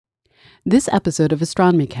This episode of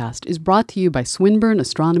AstronomyCast is brought to you by Swinburne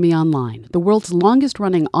Astronomy Online, the world's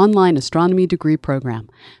longest-running online astronomy degree program.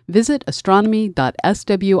 Visit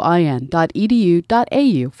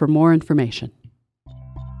astronomy.swin.edu.au for more information.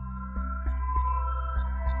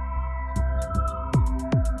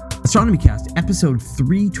 AstronomyCast, episode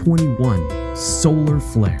 321, Solar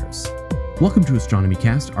Flares. Welcome to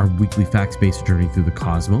AstronomyCast, our weekly facts-based journey through the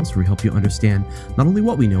cosmos, where we help you understand not only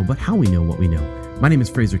what we know, but how we know what we know. My name is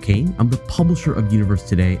Fraser Cain. I'm the publisher of Universe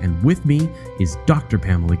Today, and with me is Dr.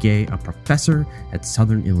 Pamela, a professor at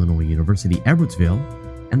Southern Illinois University, Edwardsville,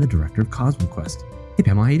 and the director of CosmoQuest. Hey,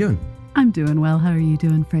 Pamela, how you doing? I'm doing well. How are you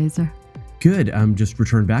doing, Fraser? Good. I'm just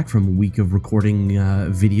returned back from a week of recording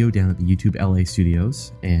video down at the YouTube LA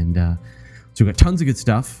studios, and so we've got tons of good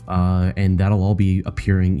stuff, and that'll all be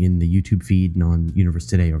appearing in the YouTube feed and on Universe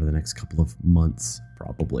Today over the next couple of months,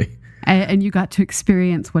 probably. And you got to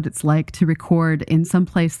experience what it's like to record in some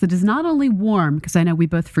place that is not only warm, because I know we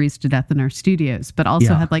both freeze to death in our studios, but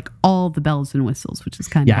also had like all the bells and whistles, which is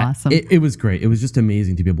kind of awesome. It was great. It was just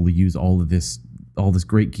amazing to be able to use all this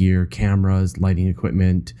great gear, cameras, lighting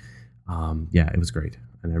equipment. It was great.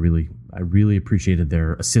 And I really appreciated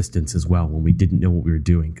their assistance as well when we didn't know what we were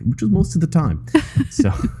doing, which was most of the time.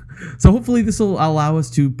 So hopefully this will allow us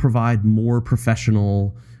to provide more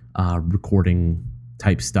professional recording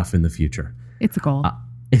type stuff in the future. It's a goal.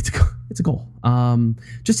 It's a goal.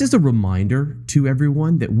 Just as a reminder to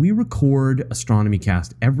everyone that we record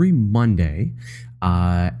AstronomyCast every Monday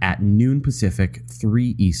at noon Pacific,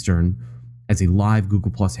 3 Eastern, as a live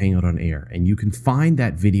Google Plus Hangout on air. And you can find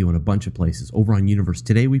that video in a bunch of places. Over on Universe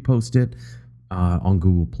Today, we post it, on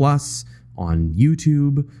Google Plus, on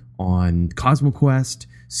YouTube, on CosmoQuest.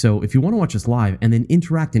 So if you want to watch us live and then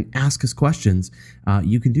interact and ask us questions,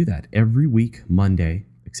 you can do that every week, Monday,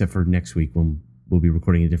 except for next week when we'll be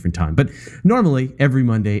recording at a different time. But normally every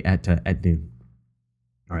Monday at noon.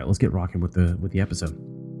 All right, let's get rocking with the episode.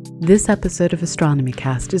 This episode of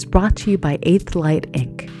AstronomyCast is brought to you by Eighth Light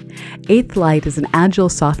Inc. Eighth Light is an agile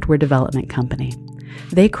software development company.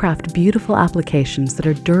 They craft beautiful applications that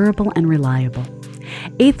are durable and reliable.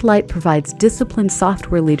 Eighth Light provides disciplined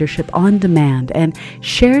software leadership on demand and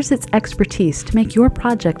shares its expertise to make your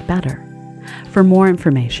project better. For more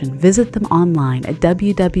information, visit them online at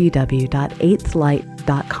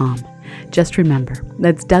www.eighthlight.com. Just remember,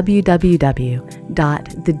 that's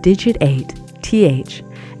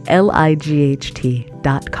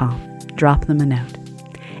www.thedigit8thlight.com. Drop them a note.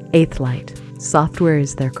 Eighth Light. Software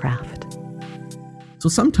is their craft. So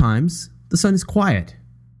sometimes the sun is quiet,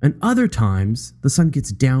 and other times the sun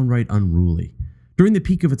gets downright unruly. During the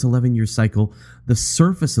peak of its 11-year cycle, the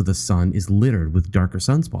surface of the sun is littered with darker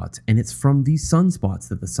sunspots, and it's from these sunspots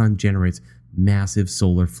that the sun generates massive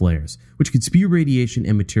solar flares, which could spew radiation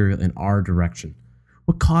and material in our direction.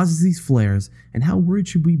 What causes these flares, and how worried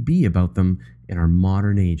should we be about them in our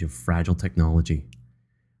modern age of fragile technology?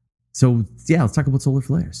 So, let's talk about solar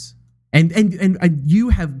flares. And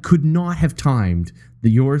you could not have timed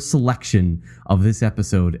your selection of this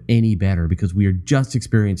episode any better, because we are just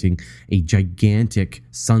experiencing a gigantic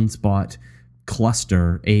sunspot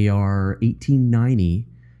cluster, AR 1890,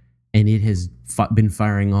 and it has been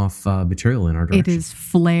firing off material in our direction. It is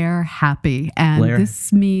flare happy. And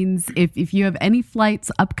this means if you have any flights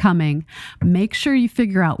upcoming, make sure you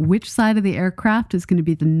figure out which side of the aircraft is going to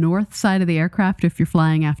be the north side of the aircraft if you're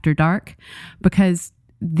flying after dark, because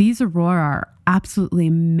these aurora are absolutely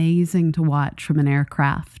amazing to watch from an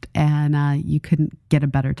aircraft, and you couldn't get a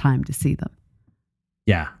better time to see them.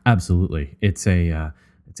 Yeah, absolutely. It's an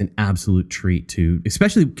absolute treat to,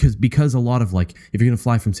 especially because a lot of, like, if you're going to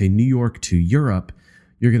fly from, say, New York to Europe,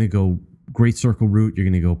 you're going to go Great Circle route, you're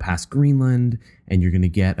going to go past Greenland, and you're going to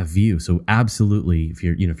get a view. So absolutely, if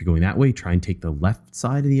you're going that way, try and take the left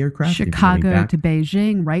side of the aircraft. Chicago to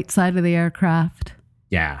Beijing, right side of the aircraft.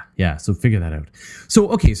 Yeah. So figure that out. So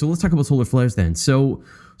let's talk about solar flares then. So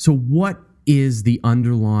what is the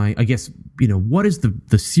underlying, I guess, what is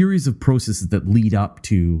the series of processes that lead up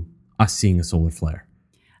to us seeing a solar flare?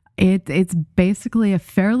 It's basically a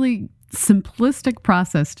fairly simplistic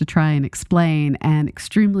process to try and explain and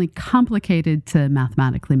extremely complicated to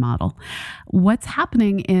mathematically model. What's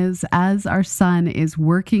happening is, as our sun is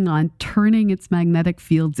working on turning its magnetic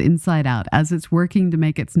fields inside out, as it's working to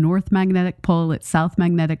make its north magnetic pole its south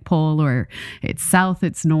magnetic pole, or its south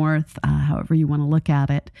its north, however you want to look at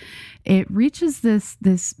it, it reaches this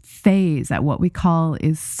phase at what we call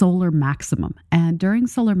is solar maximum. And during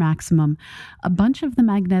solar maximum, a bunch of the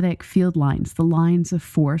magnetic field lines, the lines of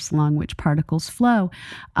force along which particles flow,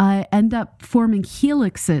 end up forming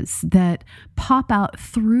helixes that pop out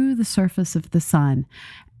through the surface of the sun.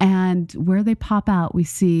 And where they pop out, we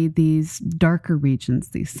see these darker regions,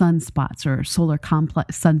 these sunspots or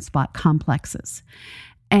sunspot complexes.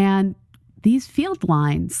 And these field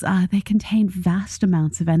lines, they contain vast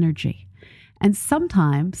amounts of energy. And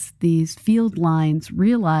sometimes these field lines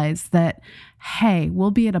realize that, hey,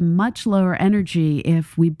 we'll be at a much lower energy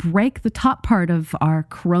if we break the top part of our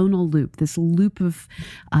coronal loop, this loop of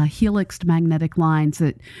helixed magnetic lines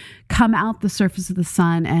that come out the surface of the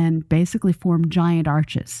sun and basically form giant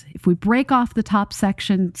arches. If we break off the top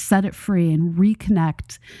section, set it free, and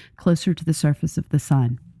reconnect closer to the surface of the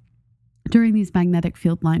sun. During these magnetic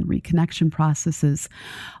field line reconnection processes,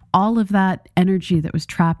 all of that energy that was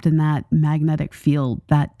trapped in that magnetic field,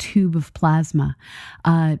 that tube of plasma,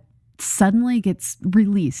 suddenly gets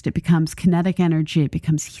released. It becomes kinetic energy, it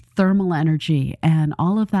becomes thermal energy, and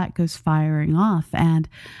all of that goes firing off. And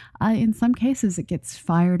in some cases, it gets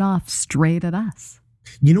fired off straight at us.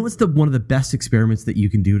 You know what's one of the best experiments that you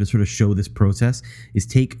can do to sort of show this process is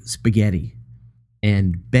take spaghetti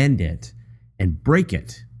and bend it and break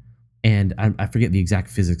it. And I forget the exact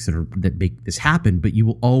physics that make this happen, but you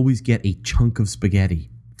will always get a chunk of spaghetti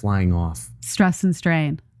flying off. Stress and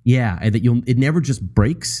strain. Yeah, and that it never just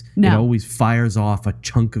breaks. No. It always fires off a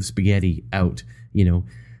chunk of spaghetti out,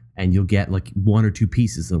 and you'll get like one or two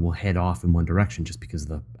pieces that will head off in one direction just because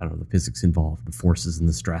of the physics involved, the forces and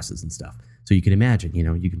the stresses and stuff. So you can imagine,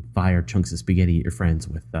 you can fire chunks of spaghetti at your friends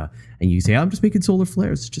with, and you say, I'm just making solar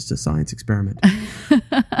flares. It's just a science experiment.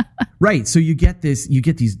 Right. So you get these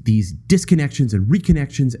disconnections and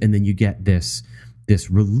reconnections, and then you get this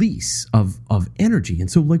release of energy. And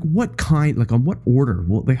so on what order,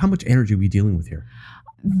 how much energy are we dealing with here?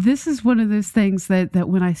 This is one of those things that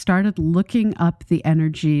when I started looking up the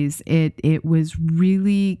energies, it was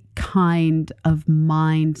really kind of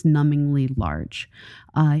mind-numbingly large.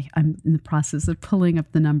 I'm in the process of pulling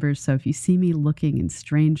up the numbers, so if you see me looking in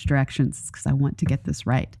strange directions, it's because I want to get this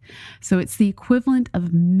right. So it's the equivalent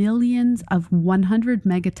of millions of 100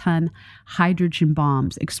 megaton hydrogen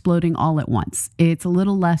bombs exploding all at once. It's a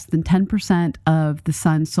little less than 10% of the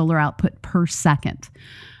sun's solar output per second.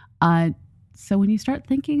 So when you start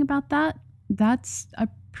thinking about that, that's a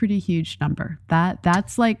pretty huge number.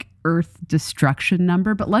 That's like Earth destruction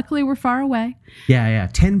number, but luckily we're far away. Yeah.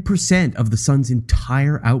 10% of the sun's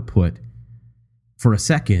entire output for a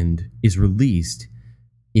second is released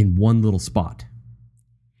in one little spot.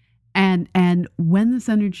 And when this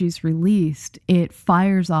energy is released, it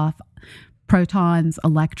fires off protons,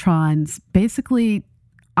 electrons, basically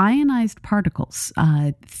ionized particles,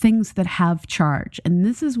 things that have charge. And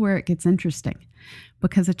this is where it gets interesting,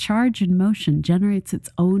 because a charge in motion generates its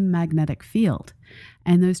own magnetic field.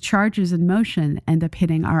 And those charges in motion end up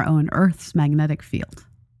hitting our own Earth's magnetic field.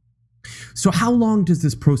 So how long does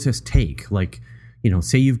this process take? Like,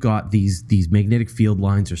 say you've got these magnetic field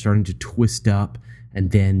lines are starting to twist up,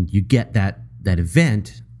 and then you get that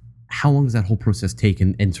event. How long does that whole process take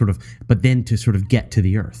but then to sort of get to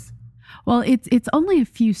the Earth? Well, it's only a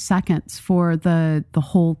few seconds for the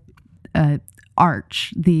whole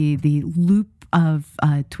arch, the loop of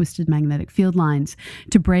twisted magnetic field lines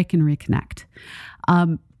to break and reconnect.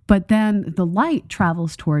 But then the light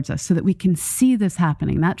travels towards us so that we can see this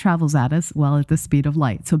happening. That travels at us, at the speed of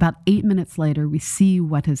light. So about 8 minutes later, we see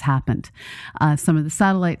what has happened. Some of the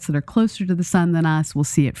satellites that are closer to the sun than us will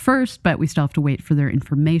see it first, but we still have to wait for their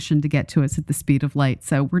information to get to us at the speed of light.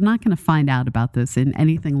 So we're not going to find out about this in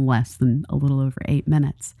anything less than a little over 8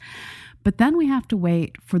 minutes. But then we have to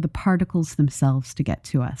wait for the particles themselves to get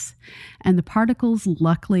to us. And the particles,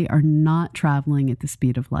 luckily, are not traveling at the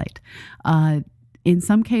speed of light. In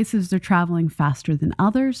some cases, they're traveling faster than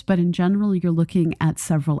others, but in general, you're looking at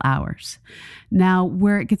several hours. Now,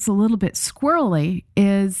 where it gets a little bit squirrely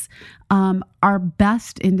is our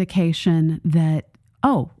best indication that,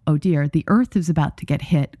 oh dear, the Earth is about to get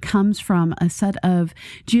hit, comes from a set of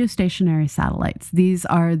geostationary satellites. These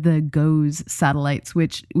are the GOES satellites,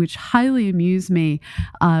 which highly amuse me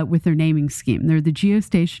with their naming scheme. They're the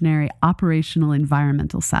geostationary operational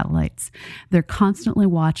environmental satellites. They're constantly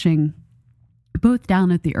watching both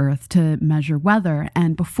down at the Earth to measure weather.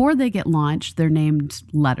 And before they get launched, they're named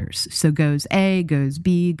letters. So GOES A, GOES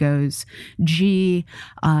B, GOES G.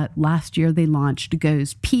 Last year, they launched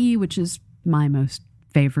GOES P, which is my most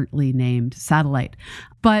favoritely named satellite.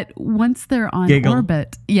 But once they're on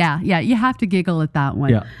orbit, yeah, you have to giggle at that one.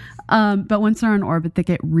 Yeah. But once they're on orbit, they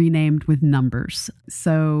get renamed with numbers.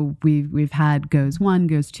 So we've had GOES 1,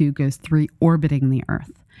 GOES 2, GOES 3 orbiting the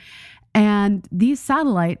Earth. And these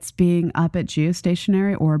satellites being up at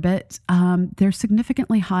geostationary orbit, they're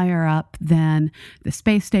significantly higher up than the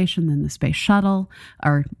space station, than the space shuttle,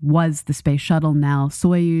 or was the space shuttle, now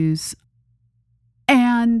Soyuz.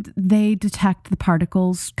 And they detect the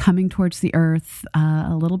particles coming towards the Earth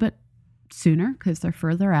a little bit sooner because they're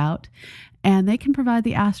further out. And they can provide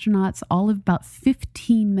the astronauts all of about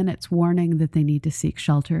 15 minutes warning that they need to seek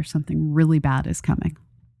shelter. Something really bad is coming.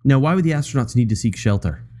 Now, why would the astronauts need to seek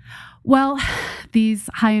shelter? Well, these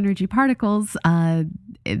high energy particles,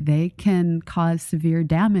 they can cause severe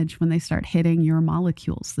damage when they start hitting your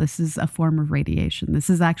molecules. This is a form of radiation. This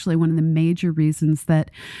is actually one of the major reasons that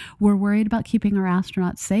we're worried about keeping our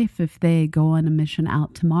astronauts safe if they go on a mission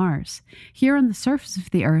out to Mars. Here on the surface of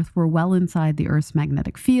the Earth, we're well inside the Earth's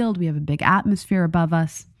magnetic field. We have a big atmosphere above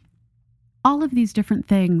us. All of these different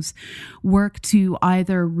things work to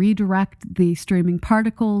either redirect the streaming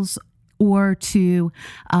particles or to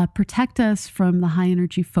protect us from the high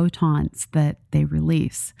energy photons that they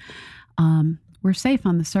release. We're safe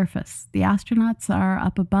on the surface. The astronauts are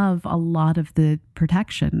up above a lot of the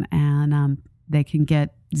protection, and they can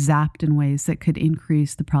get zapped in ways that could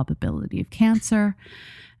increase the probability of cancer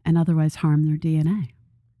and otherwise harm their DNA.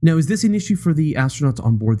 Now, is this an issue for the astronauts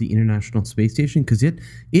on board the International Space Station? Because it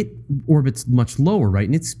orbits much lower, right?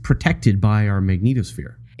 And it's protected by our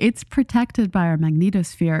magnetosphere. It's protected by our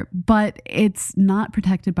magnetosphere, but it's not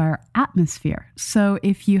protected by our atmosphere. So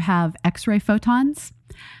if you have X-ray photons,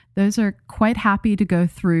 those are quite happy to go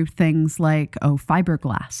through things like,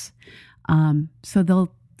 fiberglass. So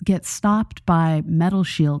they'll get stopped by metal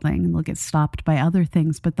shielding, they'll get stopped by other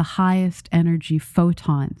things, but the highest energy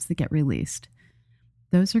photons that get released,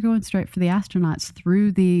 those are going straight for the astronauts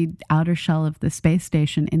through the outer shell of the space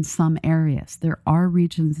station in some areas. There are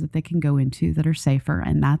regions that they can go into that are safer,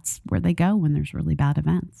 and that's where they go when there's really bad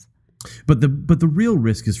events. But the real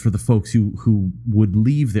risk is for the folks who would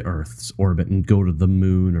leave the Earth's orbit and go to the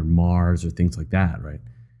moon or Mars or things like that, right?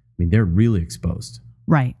 I mean, they're really exposed.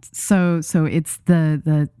 Right. So it's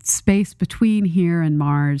the space between here and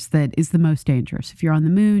Mars that is the most dangerous. If you're on the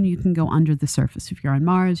moon, you can go under the surface. If you're on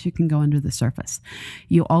Mars, you can go under the surface.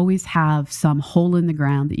 You always have some hole in the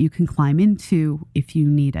ground that you can climb into if you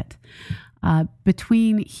need it.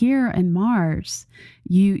 Between here and Mars,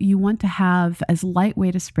 you want to have as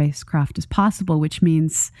lightweight a spacecraft as possible, which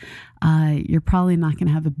means you're probably not going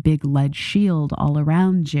to have a big lead shield all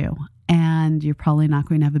around you, and you're probably not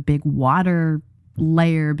going to have a big water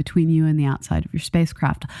layer between you and the outside of your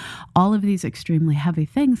spacecraft. All of these extremely heavy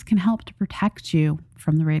things can help to protect you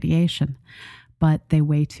from the radiation, but they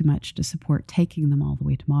weigh too much to support taking them all the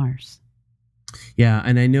way to Mars. Yeah,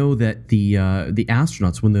 and I know that the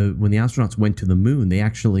astronauts, when the astronauts went to the moon, they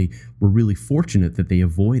actually were really fortunate that they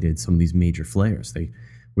avoided some of these major flares. They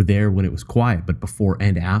were there when it was quiet, but before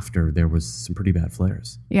and after, there was some pretty bad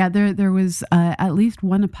flares. Yeah, there was at least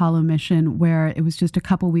one Apollo mission where it was just a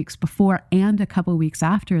couple weeks before and a couple weeks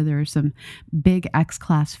after there were some big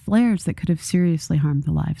X-class flares that could have seriously harmed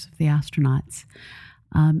the lives of the astronauts.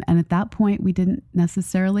 And at that point, we didn't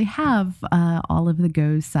necessarily have all of the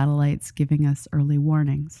GOES satellites giving us early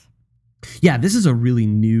warnings. Yeah, this is a really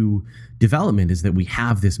new development, is that we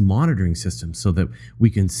have this monitoring system so that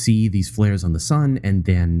we can see these flares on the sun and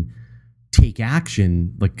then take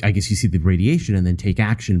action. Like, I guess you see the radiation and then take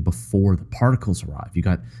action before the particles arrive. You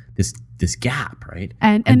got this gap, right?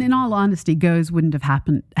 And in all honesty, GOES wouldn't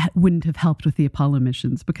have helped with the Apollo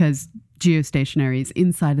missions because geostationary is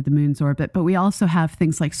inside of the moon's orbit. But we also have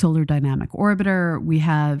things like Solar Dynamic Orbiter. We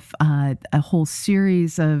have a whole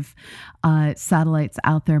series of satellites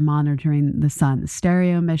out there monitoring the sun, the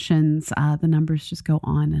stereo missions. The numbers just go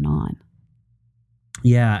on and on.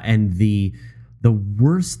 Yeah, and the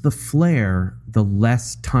worse the flare, the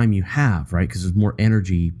less time you have, right? Because there's more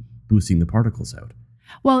energy boosting the particles out.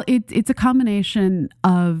 Well, it's a combination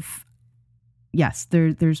of, yes,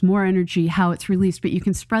 there's more energy, how it's released, but you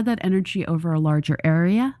can spread that energy over a larger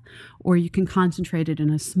area, or you can concentrate it in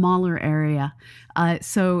a smaller area.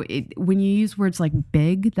 So when you use words like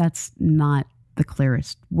big, that's not the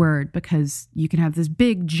clearest word, because you can have this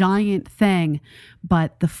big giant thing,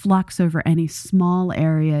 but the flux over any small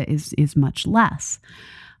area is much less.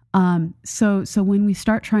 So when we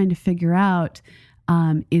start trying to figure out,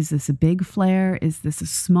 is this a big flare? Is this a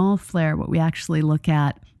small flare? What we actually look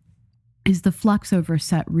at is the flux over a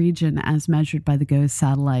set region as measured by the GOES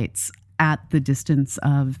satellites at the distance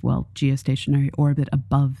of, geostationary orbit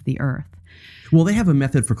above the Earth. Well, they have a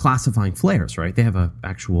method for classifying flares, right? They have a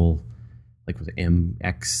actual,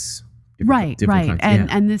 MX Right. kinds.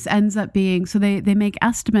 And this ends up being, so they make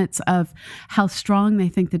estimates of how strong they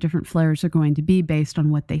think the different flares are going to be based on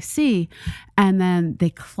what they see. And then they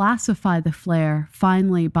classify the flare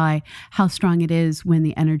finally by how strong it is when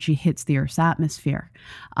the energy hits the Earth's atmosphere.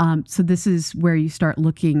 So this is where you start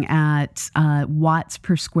looking at watts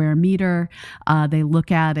per square meter. They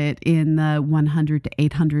look at it in the 100 to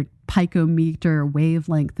 800 picometer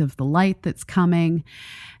wavelength of the light that's coming.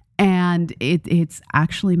 And it's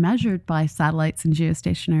actually measured by satellites in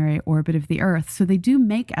geostationary orbit of the Earth. So they do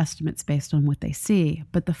make estimates based on what they see,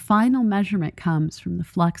 but the final measurement comes from the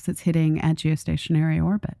flux that's hitting at geostationary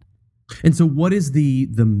orbit. And so what is the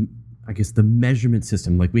measurement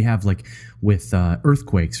system? Like we have with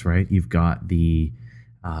earthquakes, right? You've got the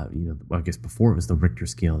I guess before it was the Richter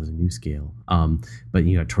scale, there's a new scale. But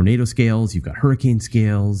you got tornado scales, you've got hurricane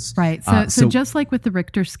scales. Right. So just like with the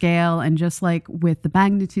Richter scale and just like with the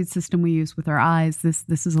magnitude system we use with our eyes, this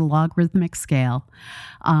is a logarithmic scale.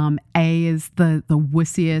 A is the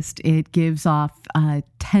wussiest. It gives off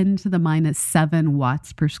 10 to the minus 7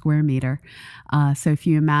 watts per square meter. So if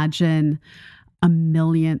you imagine a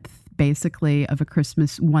millionth basically of a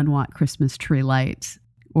 1 watt Christmas tree light,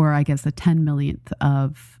 or I guess a 10 millionth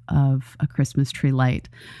of a Christmas tree light.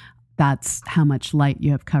 That's how much light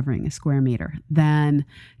you have covering a square meter. Then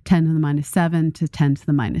 10 to the minus 7 to 10 to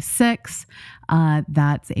the minus 6,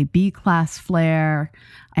 that's a B-class flare.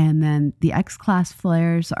 And then the X-class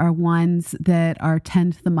flares are ones that are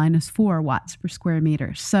 10 to the minus 4 watts per square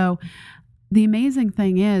meter. So the amazing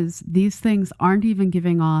thing is these things aren't even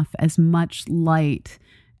giving off as much light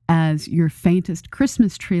as your faintest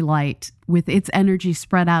Christmas tree light with its energy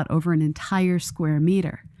spread out over an entire square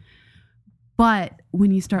meter. But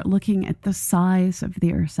when you start looking at the size of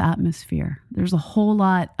the Earth's atmosphere, there's a whole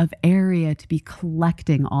lot of area to be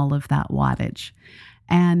collecting all of that wattage.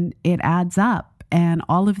 And it adds up. And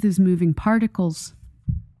all of these moving particles,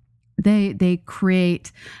 they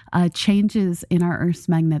create changes in our Earth's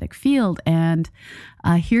magnetic field. And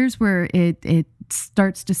here's where it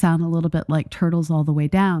starts to sound a little bit like turtles all the way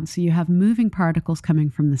down. So you have moving particles coming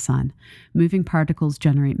from the sun. Moving particles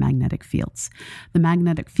generate magnetic fields. The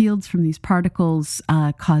magnetic fields from these particles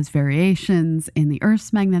cause variations in the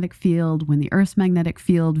Earth's magnetic field. When the Earth's magnetic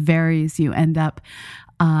field varies, you end up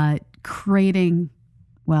creating,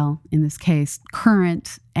 well, in this case,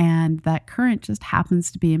 current. And that current just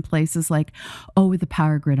happens to be in places like, the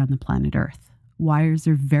power grid on the planet Earth. Wires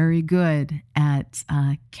are very good at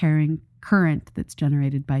carrying current that's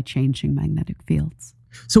generated by changing magnetic fields.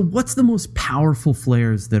 So what's the most powerful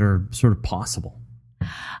flares that are sort of possible?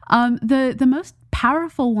 The most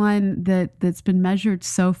powerful one that's been measured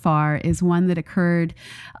so far is one that occurred,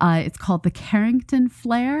 it's called the Carrington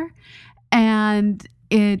flare. And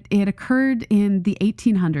it occurred in the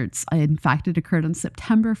 1800s. In fact, it occurred on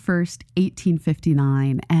September 1st,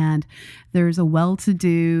 1859. And there's a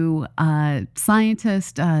well-to-do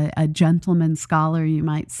scientist, a gentleman scholar, you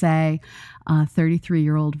might say,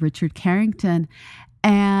 33-year-old Richard Carrington.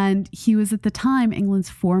 And he was at the time England's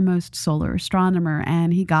foremost solar astronomer.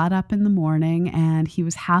 And he got up in the morning and he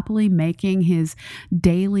was happily making his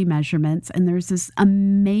daily measurements. And there's this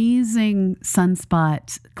amazing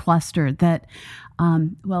sunspot cluster that,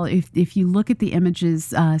 if you look at the images,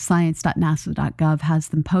 science.nasa.gov has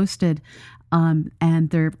them posted, and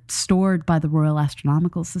they're stored by the Royal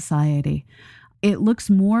Astronomical Society. It looks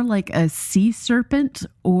more like a sea serpent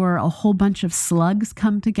or a whole bunch of slugs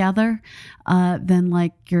come together than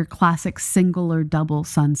like your classic single or double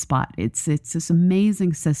sunspot. It's this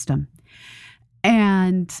amazing system.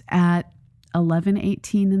 And at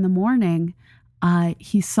 11:18 in the morning,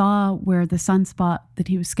 he saw where the sunspot that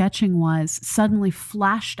he was sketching was suddenly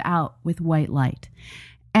flashed out with white light.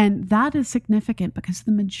 And that is significant because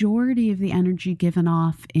the majority of the energy given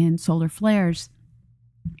off in solar flares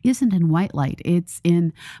isn't in white light. It's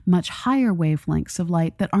in much higher wavelengths of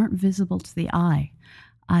light that aren't visible to the eye.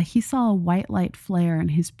 He saw a white light flare in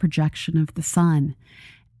his projection of the sun.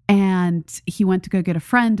 And he went to go get a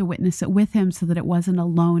friend to witness it with him so that it wasn't a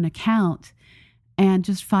lone account. And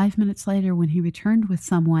just 5 minutes later, when he returned with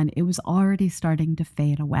someone, it was already starting to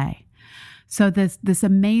fade away. So this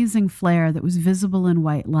amazing flare that was visible in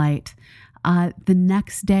white light, the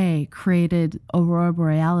next day created Aurora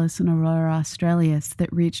Borealis and Aurora Australis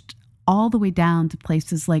that reached all the way down to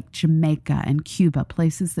places like Jamaica and Cuba,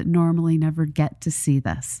 places that normally never get to see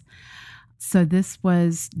this. So this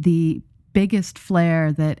was the biggest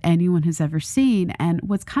flare that anyone has ever seen. And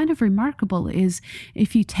what's kind of remarkable is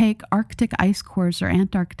if you take Arctic ice cores or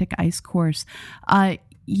Antarctic ice cores,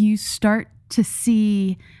 you start to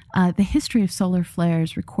see the history of solar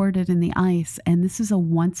flares recorded in the ice, and this is a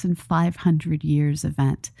once in 500 years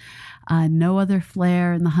event. No other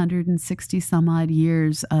flare in the 160 some odd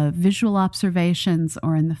years of visual observations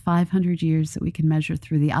or in the 500 years that we can measure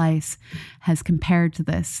through the ice has compared to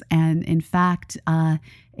this. And in fact,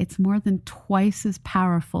 it's more than twice as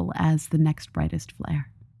powerful as the next brightest flare.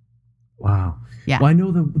 Wow. Yeah. Well, I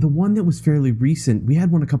know the one that was fairly recent, we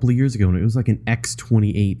had one a couple of years ago, and it was like an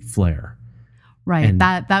X28 flare. Right. And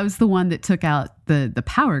that was the one that took out the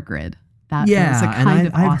power grid. That was a kind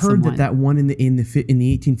of I've awesome heard that one in the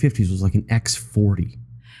 1850s was like an X40.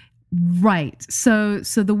 Right. So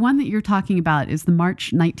the one that you're talking about is the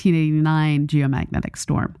March 1989 geomagnetic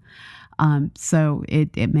storm. So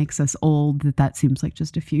it makes us old that seems like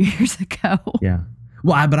just a few years ago. Yeah.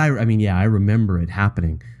 Well, I remember it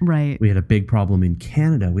happening. Right. We had a big problem in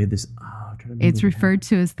Canada. We had this. It's referred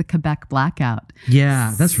to as the Quebec blackout.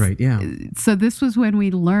 Yeah, that's right. Yeah. So this was when we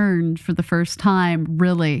learned for the first time,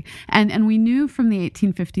 really, and we knew from the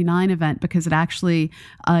 1859 event because it actually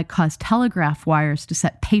caused telegraph wires to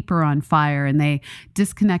set paper on fire, and they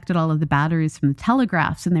disconnected all of the batteries from the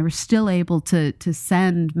telegraphs, and they were still able to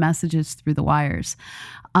send messages through the wires.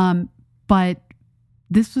 But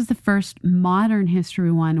this was the first modern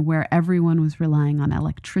history one where everyone was relying on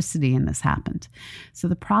electricity, and this happened. So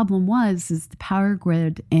the problem is the power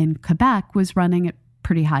grid in Quebec was running at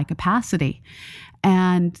pretty high capacity.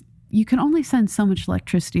 And you can only send so much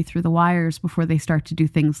electricity through the wires before they start to do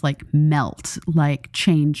things like melt, like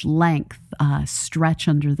change length, stretch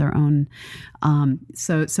under their own.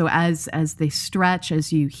 So as they stretch,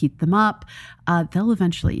 as you heat them up, they'll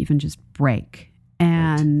eventually even just break.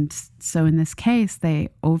 And so in this case, they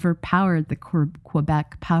overpowered the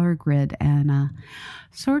Quebec power grid and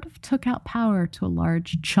sort of took out power to a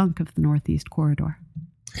large chunk of the Northeast corridor.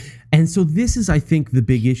 And so this is, I think, the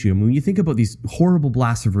big issue. I mean, when you think about these horrible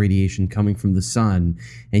blasts of radiation coming from the sun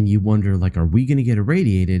and you wonder, like, are we going to get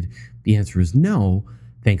irradiated? The answer is no,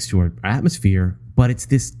 thanks to our atmosphere. But it's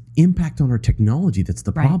this impact on our technology that's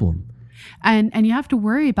the problem. And you have to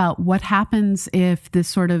worry about what happens if this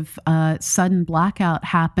sort of sudden blackout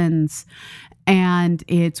happens and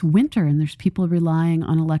it's winter and there's people relying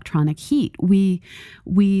on electronic heat. We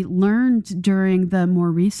learned during the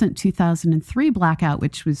more recent 2003 blackout,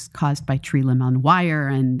 which was caused by tree limb on wire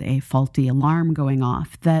and a faulty alarm going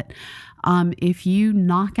off, that if you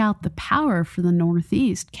knock out the power for the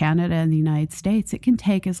Northeast, Canada and the United States, it can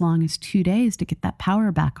take as long as 2 days to get that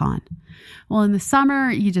power back on. Well, in the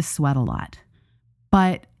summer, you just sweat a lot.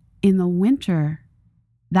 But in the winter,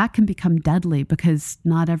 that can become deadly because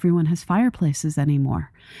not everyone has fireplaces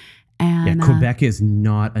anymore. And Quebec is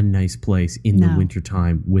not a nice place in the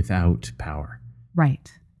wintertime without power.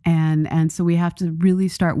 Right. And so we have to really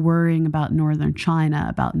start worrying about northern China,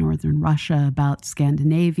 about northern Russia, about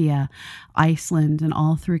Scandinavia, Iceland, and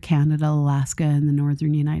all through Canada, Alaska, and the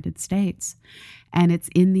northern United States. And it's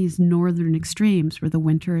in these northern extremes where the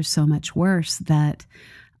winter is so much worse that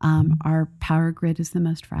our power grid is the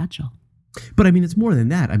most fragile. But I mean, it's more than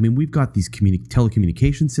that. I mean, we've got these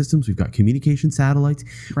telecommunication systems. We've got communication satellites.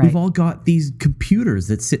 Right. We've all got these computers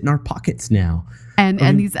that sit in our pockets now.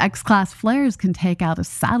 And these X-class flares can take out a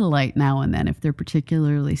satellite now and then if they're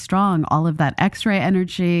particularly strong. All of that X-ray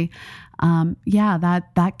energy,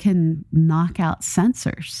 that can knock out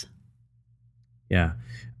sensors. Yeah.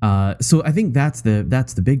 So I think that's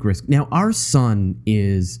the big risk. Now, our sun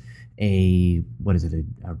is a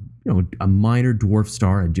minor dwarf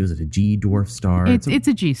star. Is it a G dwarf star? It's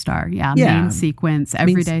a G star. Yeah. Main sequence,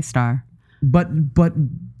 everyday star. But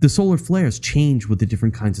the solar flares change with the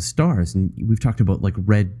different kinds of stars, and we've talked about like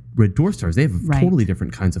red dwarf stars. They have totally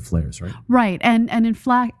different kinds of flares, right? Right, and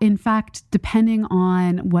in fact, depending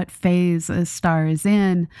on what phase a star is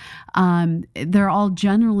in, they're all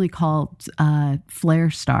generally called flare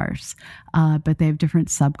stars, but they have different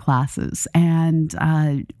subclasses. And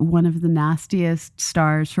one of the nastiest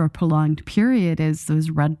stars for a prolonged period is those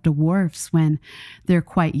red dwarfs when they're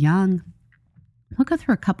quite young. They'll go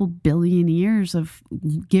through a couple billion years of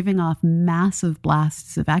giving off massive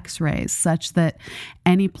blasts of X-rays such that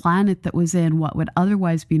any planet that was in what would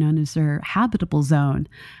otherwise be known as their habitable zone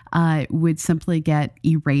would simply get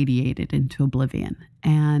irradiated into oblivion.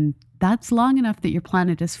 And that's long enough that your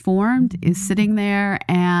planet is formed, is sitting there,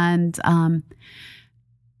 and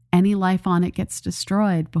any life on it gets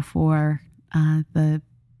destroyed before the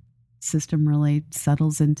system really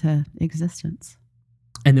settles into existence.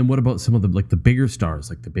 And then what about some of the bigger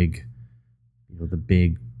stars, like the big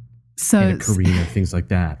Eta Carina, things like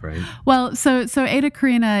that, right? Well, so Eta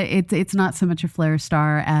Carina, it's not so much a flare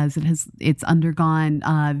star as it's undergone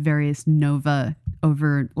various nova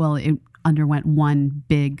over underwent one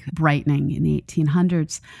big brightening in the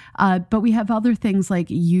 1800s. But we have other things like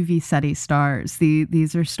UV SETI stars.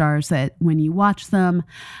 These are stars that when you watch them,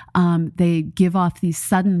 they give off these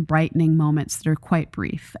sudden brightening moments that are quite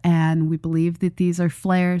brief. And we believe that these are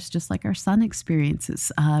flares just like our sun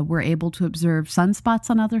experiences. We're able to observe sunspots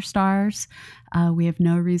on other stars. We have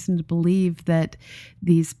no reason to believe that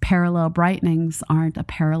these parallel brightenings aren't a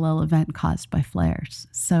parallel event caused by flares.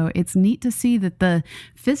 So it's neat to see that the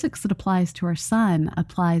physics that applies to our sun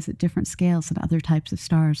applies at different scales in other types of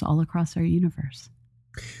stars all across our universe.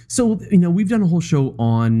 So, we've done a whole show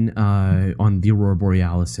on the Aurora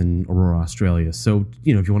Borealis and Aurora Australia. So,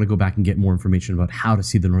 if you want to go back and get more information about how to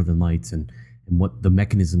see the Northern Lights and what the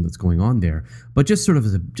mechanism that's going on there. But just sort of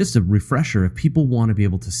as just a refresher, if people want to be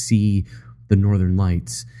able to see the Northern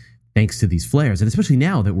Lights thanks to these flares, and especially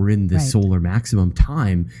now that we're in this solar maximum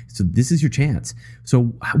time, so this is your chance. So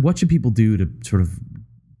what should people do to sort of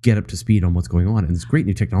get up to speed on what's going on? And it's great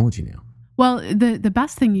new technology now. Well, the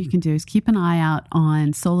best thing you can do is keep an eye out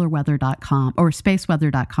on solarweather.com or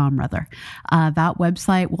spaceweather.com rather. That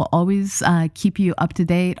website will always keep you up to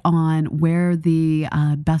date on where the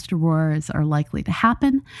best auroras are likely to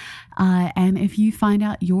happen. And if you find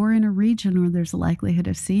out you're in a region where there's a likelihood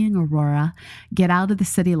of seeing aurora, get out of the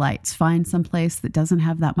city lights. Find some place that doesn't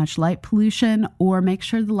have that much light pollution, or make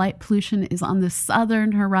sure the light pollution is on the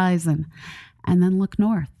southern horizon, and then look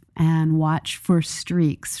north and watch for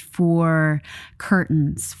streaks, for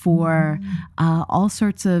curtains, for all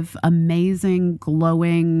sorts of amazing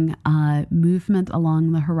glowing movement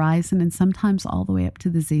along the horizon, and sometimes all the way up to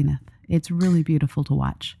the zenith. It's really beautiful to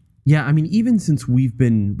watch. Yeah, I mean, even since we've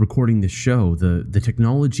been recording this show, the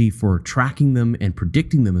technology for tracking them and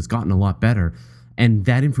predicting them has gotten a lot better. And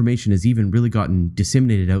that information has even really gotten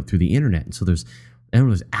disseminated out through the internet. And so there's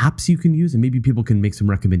apps you can use, and maybe people can make some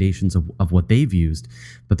recommendations of what they've used.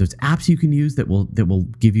 But there's apps you can use that will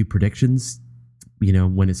give you predictions,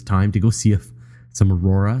 when it's time to go see some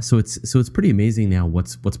aurora. So it's pretty amazing now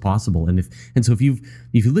what's possible. And so if you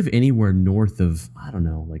live anywhere north of, I don't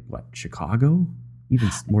know, like what, Chicago, even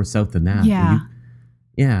more south than that.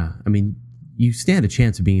 Yeah. I mean, you stand a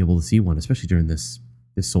chance of being able to see one, especially during this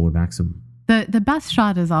solar maximum. The best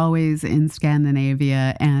shot is always in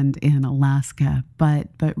Scandinavia and in Alaska, but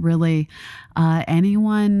really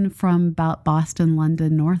anyone from about Boston,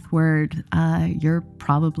 London, northward, you're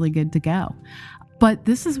probably good to go. But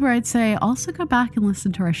this is where I'd say also go back and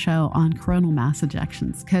listen to our show on coronal mass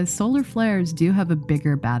ejections, because solar flares do have a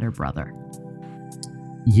bigger, badder brother.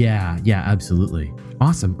 Yeah, absolutely.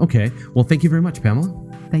 Awesome. Okay. Well, thank you very much, Pamela.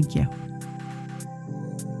 Thank you.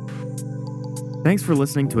 Thanks for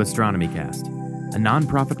listening to AstronomyCast, a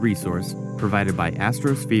non-profit resource provided by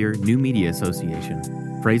Astrosphere New Media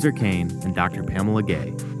Association, Fraser, Cain, and Dr. Pamela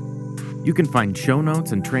Gay. You can find show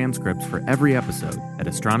notes and transcripts for every episode at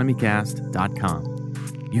astronomycast.com.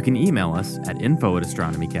 You can email us at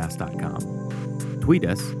info@astronomycast.com. Tweet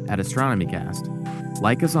us at AstronomyCast.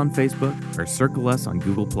 Like us on Facebook or circle us on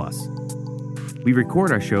Google+. We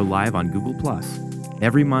record our show live on Google+,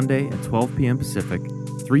 every Monday at 12 p.m. Pacific,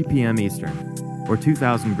 3 p.m. Eastern, or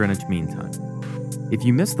 2000 Greenwich Mean Time. If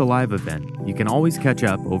you missed the live event, you can always catch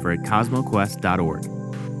up over at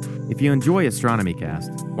cosmoquest.org. If you enjoy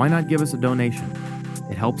AstronomyCast, why not give us a donation?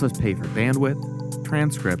 It helps us pay for bandwidth,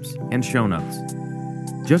 transcripts, and show notes.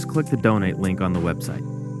 Just click the donate link on the website.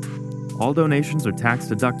 All donations are tax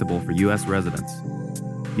deductible for U.S. residents.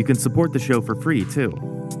 You can support the show for free, too.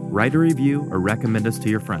 Write a review or recommend us to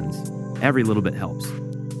your friends. Every little bit helps.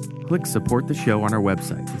 Click support the show on our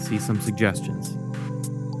website to see some suggestions.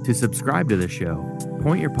 To subscribe to the show,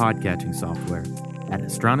 point your podcatching software at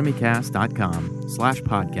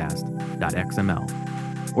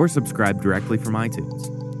astronomycast.com/podcast.xml or subscribe directly from iTunes.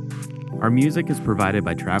 Our music is provided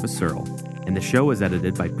by Travis Searle, and the show is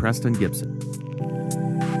edited by Preston Gibson.